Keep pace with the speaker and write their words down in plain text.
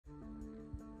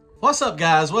What's up,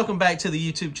 guys? Welcome back to the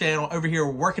YouTube channel. Over here,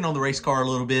 we're working on the race car a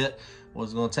little bit.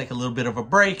 Was going to take a little bit of a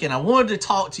break, and I wanted to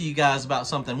talk to you guys about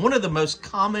something. One of the most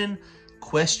common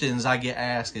questions I get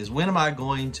asked is, when am I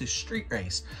going to street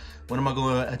race? When am I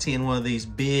going to attend one of these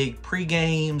big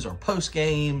pre-games or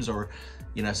post-games or,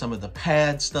 you know, some of the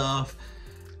pad stuff?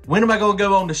 When am I going to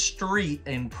go on the street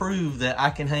and prove that I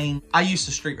can hang? I used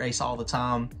to street race all the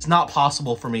time. It's not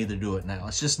possible for me to do it now.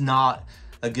 It's just not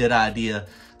a good idea.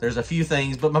 There's a few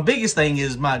things, but my biggest thing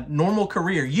is my normal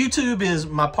career. YouTube is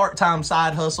my part-time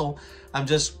side hustle. I'm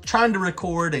just trying to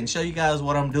record and show you guys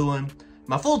what I'm doing.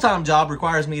 My full-time job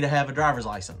requires me to have a driver's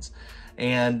license.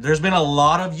 And there's been a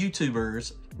lot of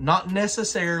YouTubers, not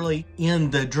necessarily in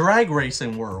the drag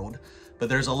racing world, but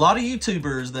there's a lot of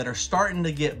YouTubers that are starting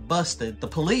to get busted. The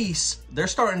police, they're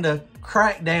starting to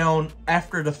crack down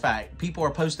after the fact. People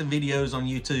are posting videos on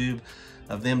YouTube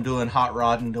of them doing hot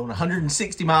rodding, doing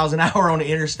 160 miles an hour on the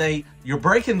interstate. You're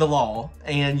breaking the law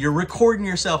and you're recording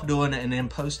yourself doing it and then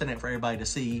posting it for everybody to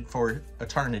see for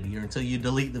eternity or until you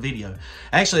delete the video.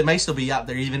 Actually, it may still be out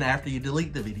there even after you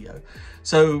delete the video.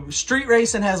 So street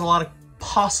racing has a lot of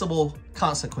possible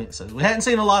consequences. We hadn't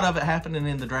seen a lot of it happening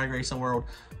in the drag racing world.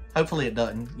 Hopefully it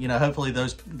doesn't. You know, hopefully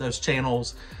those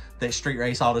channels that street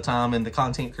race all the time and the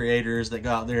content creators that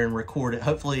go out there and record it,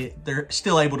 hopefully they're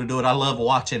still able to do it. I love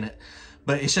watching it.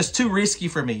 But it's just too risky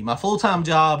for me. My full-time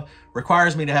job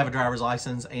requires me to have a driver's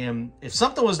license. And if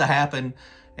something was to happen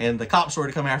and the cops were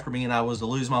to come after me and I was to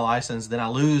lose my license, then I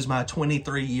lose my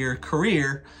 23-year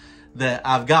career that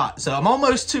I've got. So I'm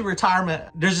almost to retirement.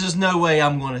 There's just no way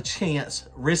I'm going to chance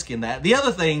risking that. The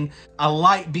other thing, I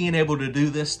like being able to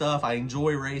do this stuff. I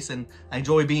enjoy racing. I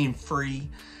enjoy being free.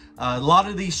 A lot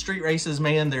of these street races,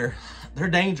 man, they're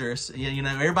dangerous. You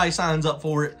know, everybody signs up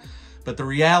for it. But the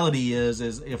reality is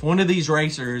if one of these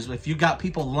racers, if you got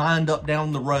people lined up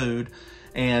down the road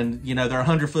and, you know, they're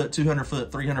 100 foot, 200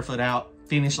 foot, 300 foot out,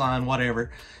 finish line, whatever.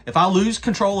 If I lose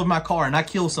control of my car and I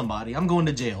kill somebody, I'm going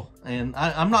to jail. And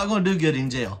I'm not going to do good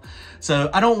in jail. So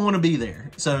I don't want to be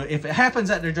there. So if it happens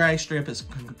at the drag strip, it's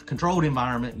a controlled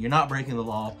environment, you're not breaking the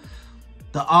law.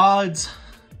 The odds,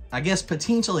 I guess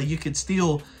potentially you could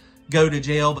still go to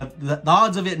jail, but the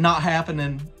odds of it not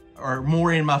happening are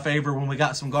more in my favor when we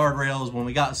got some guardrails, when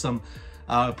we got some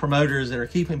promoters that are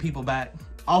keeping people back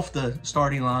off the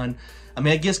starting line. I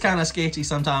mean, it gets kind of sketchy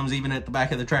sometimes, even at the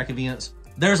back of the track events.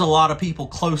 There's a lot of people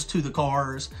close to the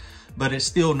cars, but it's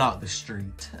still not the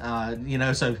street. You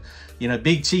know, so, you know,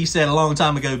 Big Chief said a long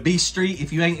time ago, be street.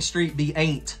 If you ain't street, be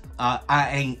ain't. I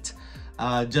ain't.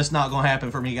 Just not going to happen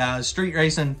for me, guys. Street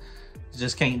racing,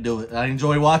 just can't do it. I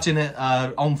enjoy watching it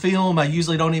on film. I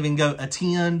usually don't even go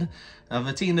attend. I've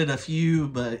attended a few,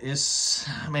 but it's,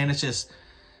 man, it's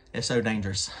so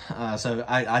dangerous. So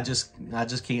I just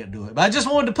can't do it. But I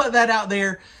just wanted to put that out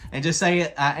there and just say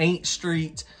it. I ain't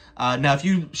street. Now, if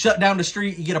you shut down the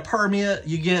street, you get a permit,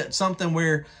 you get something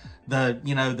where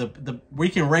we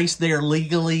can race there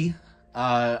legally.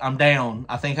 I'm down.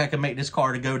 I think I can make this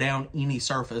car to go down any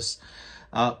surface.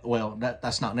 Well,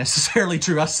 that's not necessarily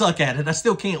true. I suck at it. I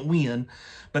still can't win.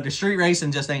 But the street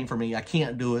racing just ain't for me. I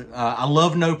can't do it. I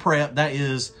love no prep. That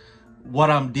is what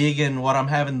I'm digging, what I'm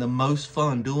having the most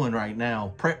fun doing right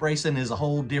now. Prep racing is a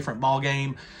whole different ball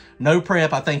game. No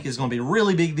prep, I think, is going to be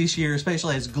really big this year,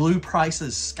 especially as glue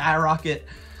prices skyrocket.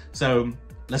 So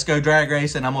let's go drag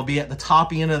racing. I'm going to be at the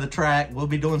top end of the track. We'll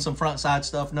be doing some front side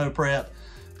stuff, no prep.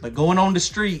 But going on the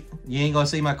street, you ain't going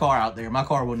to see my car out there. My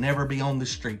car will never be on the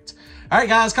street. All right,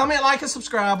 guys, comment, like, and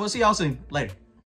subscribe. We'll see y'all soon. Later.